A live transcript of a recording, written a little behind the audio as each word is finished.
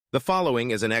The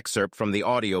following is an excerpt from the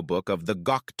audiobook of The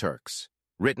Kök-Türks,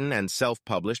 written and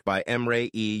self-published by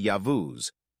M.K.A,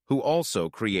 who also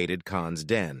created Khan's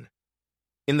Den.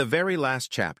 In the very last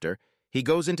chapter, he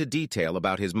goes into detail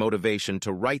about his motivation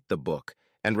to write the book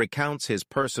and recounts his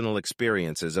personal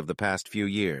experiences of the past few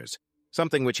years,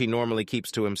 something which he normally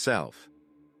keeps to himself.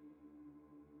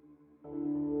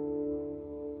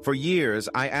 For years,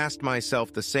 I asked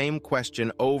myself the same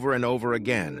question over and over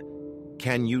again: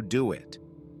 can you do it?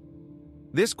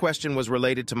 This question was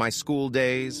related to my school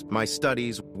days, my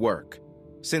studies, work.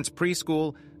 Since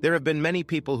preschool, there have been many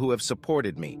people who have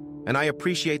supported me, and I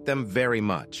appreciate them very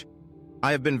much.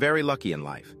 I have been very lucky in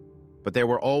life, but there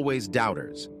were always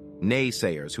doubters,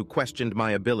 naysayers who questioned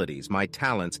my abilities, my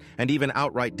talents, and even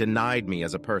outright denied me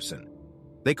as a person.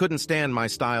 They couldn't stand my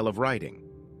style of writing.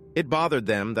 It bothered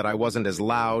them that I wasn't as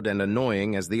loud and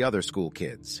annoying as the other school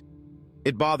kids.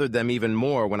 It bothered them even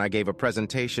more when I gave a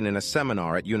presentation in a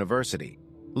seminar at university,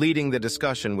 leading the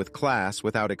discussion with class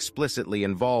without explicitly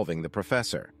involving the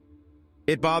professor.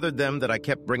 It bothered them that I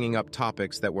kept bringing up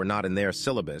topics that were not in their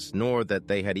syllabus, nor that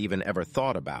they had even ever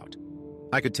thought about.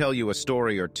 I could tell you a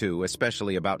story or two,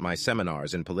 especially about my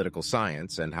seminars in political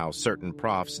science and how certain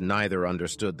profs neither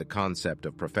understood the concept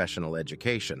of professional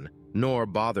education, nor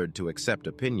bothered to accept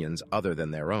opinions other than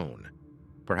their own.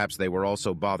 Perhaps they were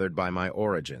also bothered by my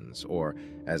origins, or,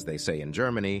 as they say in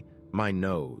Germany, my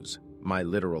nose, my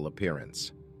literal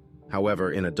appearance.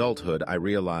 However, in adulthood, I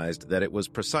realized that it was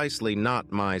precisely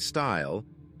not my style,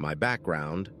 my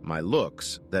background, my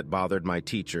looks that bothered my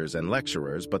teachers and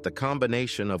lecturers, but the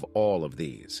combination of all of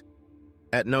these.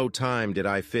 At no time did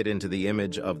I fit into the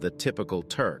image of the typical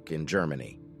Turk in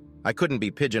Germany. I couldn't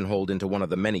be pigeonholed into one of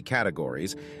the many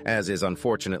categories, as is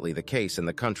unfortunately the case in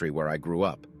the country where I grew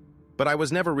up. But I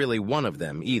was never really one of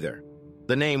them either.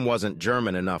 The name wasn't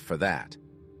German enough for that.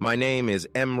 My name is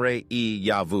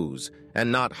M.K.A,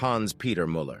 and not Hans-Peter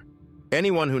Müller.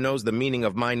 Anyone who knows the meaning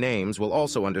of my names will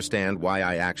also understand why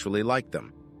I actually like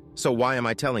them. So why am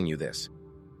I telling you this?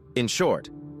 In short,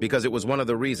 because it was one of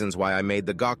the reasons why I made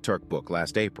the Kök-Türk book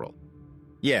last April.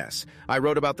 Yes, I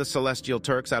wrote about the Celestial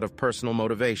Turks out of personal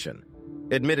motivation.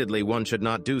 Admittedly, one should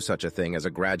not do such a thing as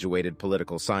a graduated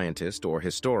political scientist or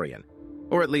historian,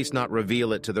 or at least not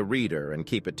reveal it to the reader and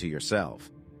keep it to yourself.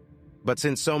 But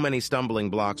since so many stumbling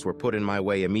blocks were put in my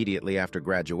way immediately after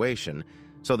graduation,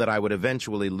 so that I would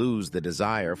eventually lose the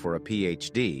desire for a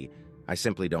PhD, I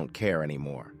simply don't care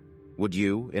anymore. Would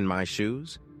you, in my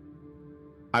shoes?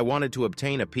 I wanted to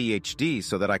obtain a PhD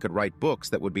so that I could write books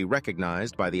that would be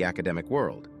recognized by the academic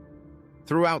world.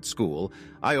 Throughout school,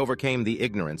 I overcame the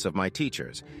ignorance of my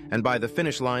teachers, and by the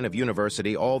finish line of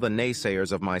university, all the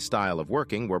naysayers of my style of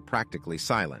working were practically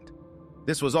silent.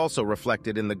 This was also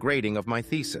reflected in the grading of my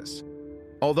thesis.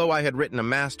 Although I had written a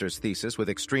master's thesis with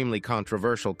extremely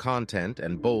controversial content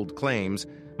and bold claims,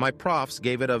 my profs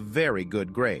gave it a very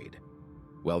good grade.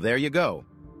 Well, there you go.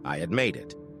 I had made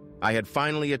it. I had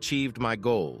finally achieved my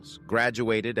goals,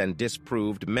 graduated, and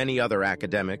disproved many other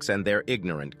academics and their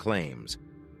ignorant claims.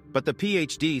 But the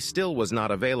PhD still was not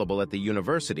available at the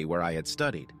university where I had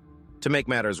studied. To make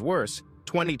matters worse,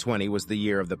 2020 was the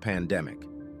year of the pandemic.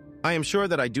 I am sure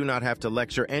that I do not have to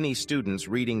lecture any students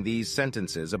reading these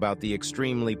sentences about the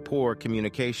extremely poor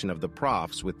communication of the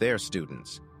profs with their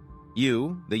students.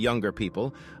 You, the younger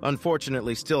people,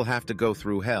 unfortunately still have to go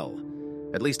through hell.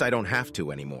 At least I don't have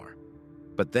to anymore.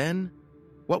 But then,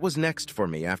 what was next for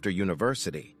me after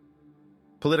university?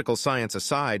 Political science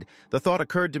aside, the thought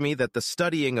occurred to me that the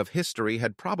studying of history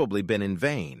had probably been in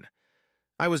vain.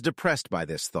 I was depressed by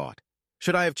this thought.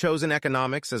 Should I have chosen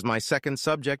economics as my second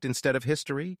subject instead of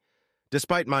history?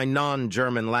 Despite my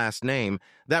non-German last name,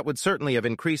 that would certainly have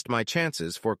increased my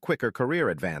chances for quicker career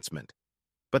advancement.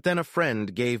 But then a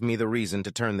friend gave me the reason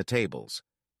to turn the tables.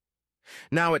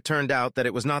 Now it turned out that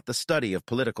it was not the study of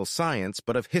political science,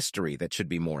 but of history that should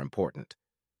be more important.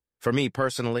 For me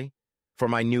personally, for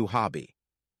my new hobby,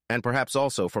 and perhaps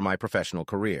also for my professional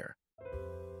career.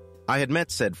 I had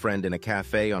met said friend in a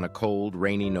cafe on a cold,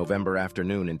 rainy November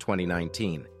afternoon in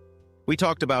 2019. We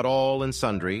talked about all and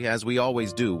sundry, as we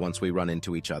always do once we run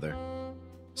into each other.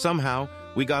 Somehow,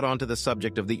 we got onto the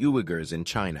subject of the Uyghurs in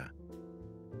China.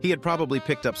 He had probably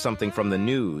picked up something from the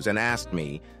news and asked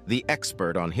me, the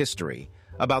expert on history,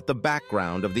 about the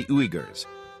background of the Uyghurs.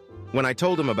 When I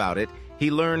told him about it, he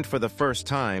learned for the first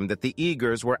time that the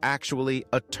Uyghurs were actually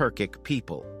a Turkic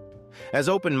people. As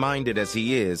open-minded as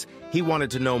he is, he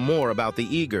wanted to know more about the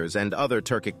Uyghurs and other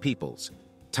Turkic peoples.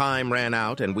 Time ran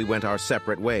out and we went our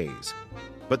separate ways.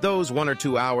 But those 1 or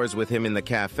 2 hours with him in the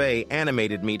cafe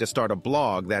animated me to start a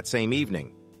blog that same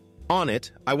evening. On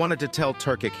it, I wanted to tell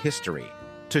Turkic history,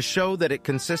 to show that it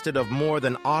consisted of more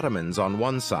than Ottomans on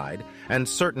one side and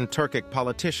certain Turkic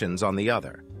politicians on the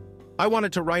other. I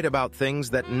wanted to write about things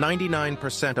that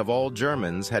 99% of all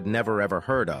Germans had never ever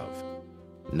heard of.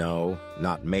 No,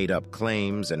 not made-up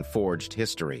claims and forged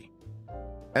history.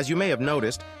 As you may have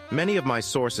noticed, many of my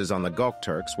sources on the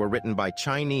Kök-Turks were written by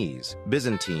Chinese,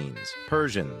 Byzantines,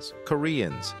 Persians,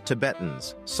 Koreans,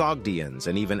 Tibetans, Sogdians,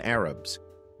 and even Arabs.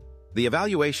 The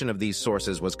evaluation of these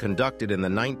sources was conducted in the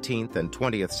 19th and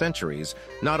 20th centuries,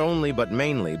 not only but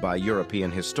mainly by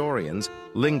European historians,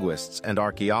 linguists, and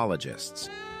archaeologists.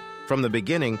 From the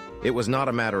beginning, it was not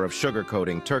a matter of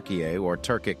sugarcoating Türkiye or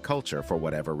Turkic culture for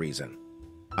whatever reason.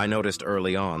 I noticed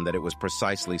early on that it was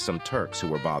precisely some Turks who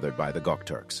were bothered by the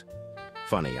Kök-Turks.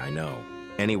 Funny, I know.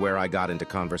 Anywhere I got into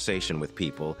conversation with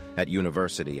people, at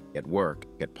university, at work,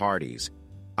 at parties,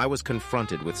 I was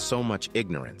confronted with so much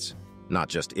ignorance. Not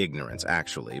just ignorance,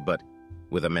 actually, but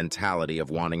with a mentality of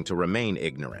wanting to remain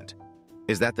ignorant.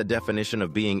 Is that the definition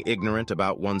of being ignorant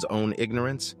about one's own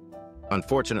ignorance?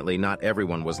 Unfortunately, not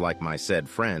everyone was like my said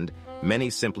friend. Many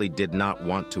simply did not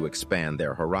want to expand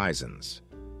their horizons.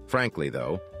 Frankly,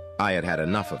 though, I had had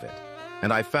enough of it,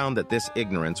 and I found that this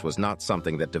ignorance was not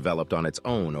something that developed on its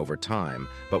own over time,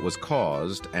 but was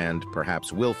caused, and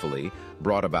perhaps willfully,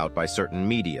 brought about by certain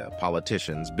media,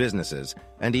 politicians, businesses,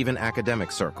 and even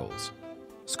academic circles.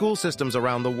 School systems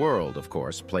around the world, of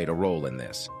course, played a role in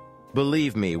this.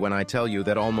 Believe me when I tell you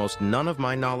that almost none of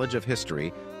my knowledge of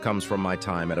history comes from my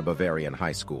time at a Bavarian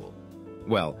high school.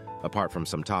 Well, apart from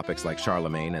some topics like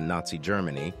Charlemagne and Nazi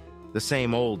Germany, the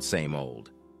same old, same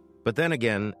old. But then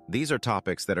again, these are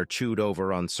topics that are chewed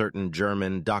over on certain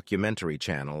German documentary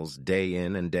channels day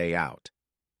in and day out.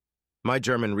 My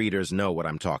German readers know what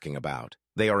I'm talking about.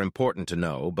 They are important to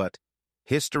know, but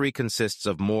history consists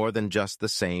of more than just the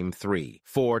same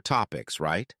 3-4 topics,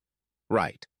 right?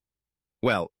 Right.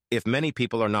 Well, if many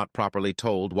people are not properly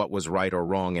told what was right or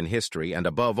wrong in history, and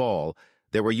above all,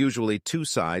 there were usually two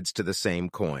sides to the same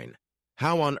coin,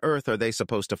 how on earth are they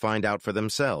supposed to find out for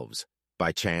themselves?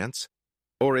 By chance?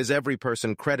 Or is every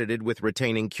person credited with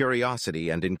retaining curiosity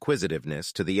and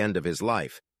inquisitiveness to the end of his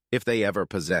life, if they ever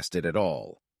possessed it at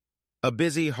all? A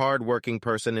busy, hard-working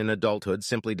person in adulthood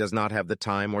simply does not have the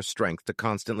time or strength to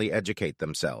constantly educate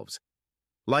themselves.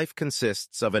 Life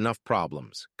consists of enough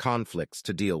problems, conflicts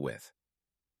to deal with.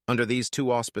 Under these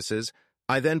two auspices,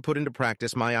 I then put into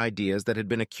practice my ideas that had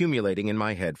been accumulating in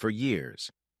my head for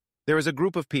years. There is a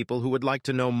group of people who would like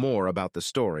to know more about the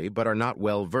story but are not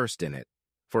well versed in it,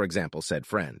 for example, said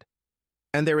friend.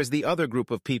 And there is the other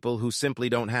group of people who simply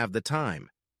don't have the time.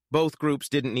 Both groups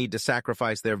didn't need to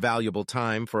sacrifice their valuable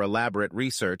time for elaborate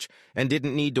research and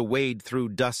didn't need to wade through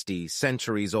dusty,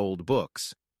 centuries-old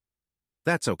books.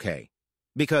 That's okay,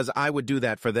 because I would do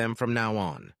that for them from now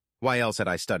on. Why else had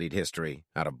I studied history?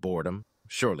 Out of boredom?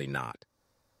 Surely not.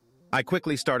 I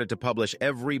quickly started to publish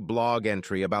every blog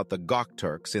entry about the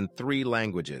Kök-Turks in 3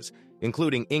 languages,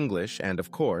 including English and, of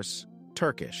course,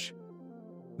 Turkish.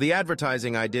 The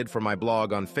advertising I did for my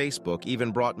blog on Facebook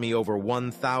even brought me over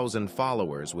 1,000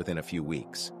 followers within a few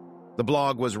weeks. The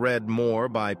blog was read more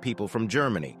by people from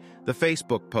Germany, the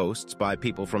Facebook posts by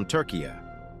people from Türkiye.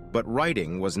 But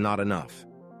writing was not enough.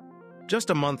 Just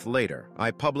a month later,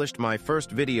 I published my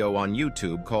first video on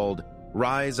YouTube called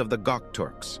Rise of the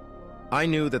Kök-Turks. I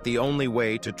knew that the only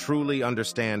way to truly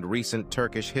understand recent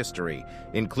Turkish history,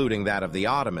 including that of the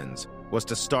Ottomans, was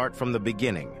to start from the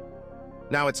beginning.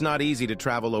 Now, it's not easy to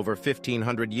travel over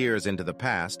 1,500 years into the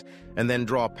past and then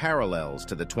draw parallels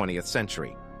to the 20th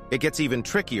century. It gets even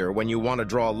trickier when you want to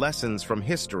draw lessons from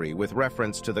history with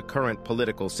reference to the current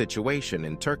political situation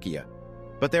in Türkiye.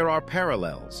 But there are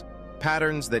parallels,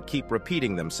 patterns that keep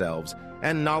repeating themselves,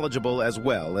 and knowledgeable as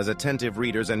well as attentive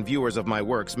readers and viewers of my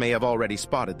works may have already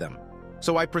spotted them.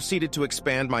 So I proceeded to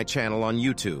expand my channel on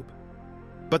YouTube.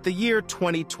 But the year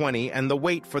 2020 and the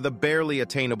wait for the barely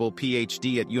attainable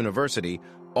PhD at university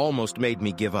almost made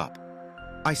me give up.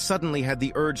 I suddenly had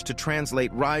the urge to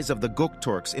translate Rise of the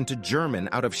Kök-Turks into German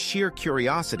out of sheer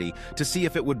curiosity to see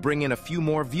if it would bring in a few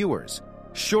more viewers.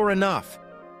 Sure enough,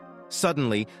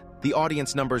 suddenly, the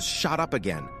audience numbers shot up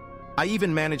again. I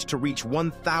even managed to reach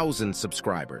 1,000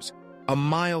 subscribers, a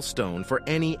milestone for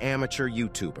any amateur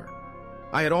YouTuber.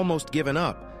 I had almost given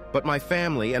up, but my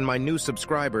family and my new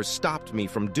subscribers stopped me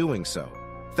from doing so.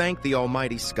 Thank the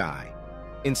almighty sky.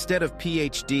 Instead of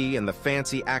PhD and the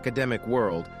fancy academic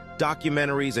world,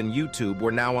 documentaries and YouTube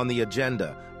were now on the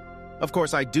agenda. Of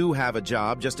course, I do have a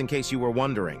job, just in case you were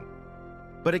wondering.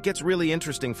 But it gets really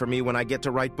interesting for me when I get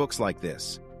to write books like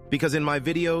this. Because in my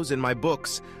videos, in my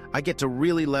books, I get to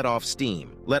really let off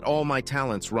steam, let all my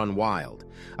talents run wild.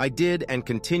 I did and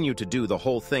continue to do the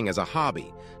whole thing as a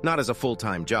hobby, not as a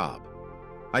full-time job.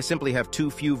 I simply have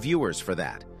too few viewers for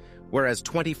that, whereas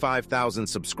 25,000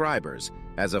 subscribers,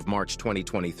 as of March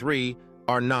 2023,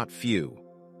 are not few.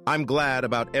 I'm glad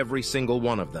about every single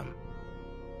one of them.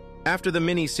 After the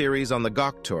mini-series on the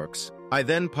Kök-Türks, I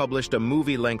then published a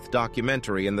movie-length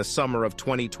documentary in the summer of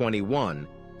 2021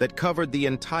 that covered the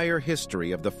entire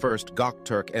history of the first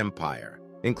Kök-Türk Empire,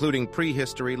 including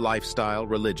prehistory, lifestyle,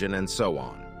 religion, and so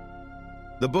on.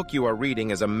 The book you are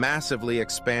reading is a massively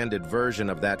expanded version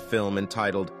of that film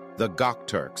entitled The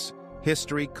Kök-Türks: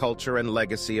 History, Culture, and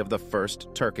Legacy of the First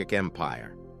Turkic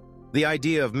Empire. The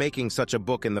idea of making such a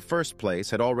book in the first place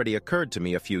had already occurred to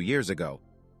me a few years ago,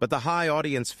 but the high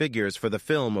audience figures for the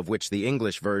film, of which the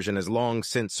English version has long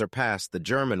since surpassed the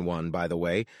German one, by the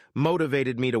way,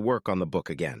 motivated me to work on the book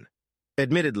again.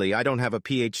 Admittedly, I don't have a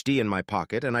PhD in my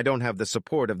pocket and I don't have the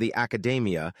support of the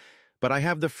academia, but I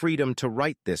have the freedom to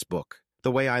write this book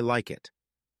the way I like it.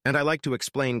 And I like to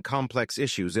explain complex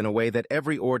issues in a way that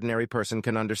every ordinary person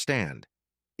can understand.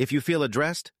 If you feel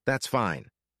addressed, that's fine.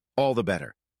 All the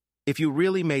better. If you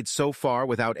really made so far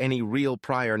without any real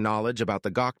prior knowledge about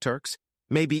the Kök-Türks,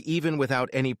 maybe even without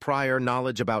any prior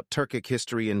knowledge about Turkic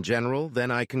history in general, then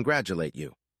I congratulate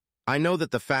you. I know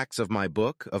that the facts of my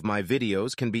book, of my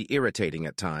videos, can be irritating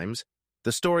at times.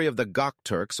 The story of the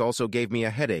Kök-Türks also gave me a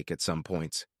headache at some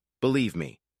points. Believe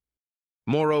me.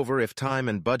 Moreover, if time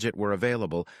and budget were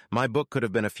available, my book could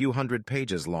have been a few hundred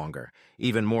pages longer,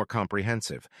 even more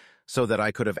comprehensive, so that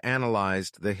I could have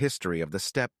analyzed the history of the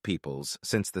steppe peoples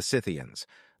since the Scythians,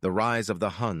 the rise of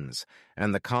the Huns,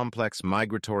 and the complex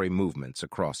migratory movements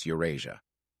across Eurasia.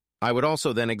 I would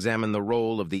also then examine the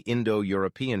role of the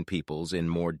Indo-European peoples in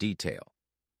more detail.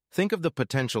 Think of the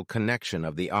potential connection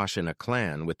of the Ashina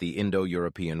clan with the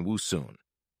Indo-European Wusun.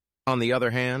 On the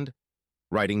other hand,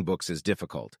 writing books is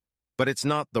difficult, but it's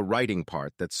not the writing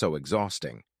part that's so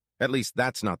exhausting. At least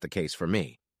that's not the case for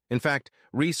me. In fact,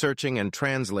 researching and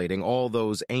translating all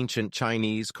those ancient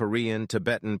Chinese, Korean,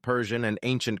 Tibetan, Persian, and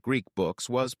ancient Greek books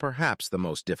was perhaps the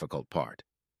most difficult part.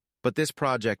 But this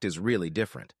project is really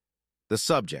different. The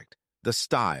subject, the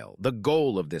style, the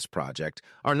goal of this project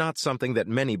are not something that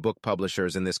many book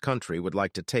publishers in this country would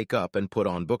like to take up and put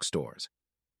on bookstores.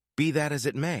 Be that as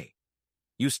it may,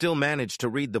 you still managed to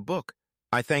read the book.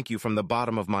 I thank you from the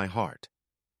bottom of my heart.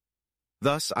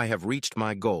 Thus, I have reached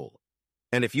my goal.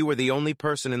 And if you were the only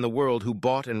person in the world who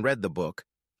bought and read the book,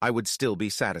 I would still be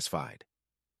satisfied.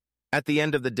 At the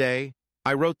end of the day,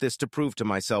 I wrote this to prove to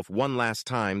myself one last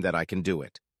time that I can do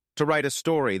it, to write a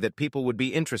story that people would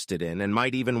be interested in and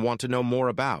might even want to know more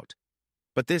about.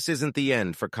 But this isn't the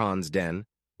end for Khan's Den.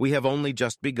 We have only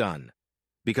just begun,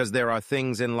 because there are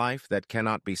things in life that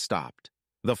cannot be stopped.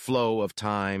 The flow of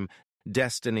time,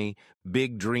 destiny,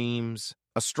 big dreams,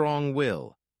 a strong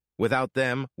will. Without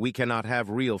them, we cannot have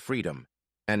real freedom.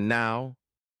 And now,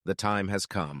 the time has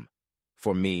come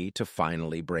for me to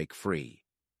finally break free.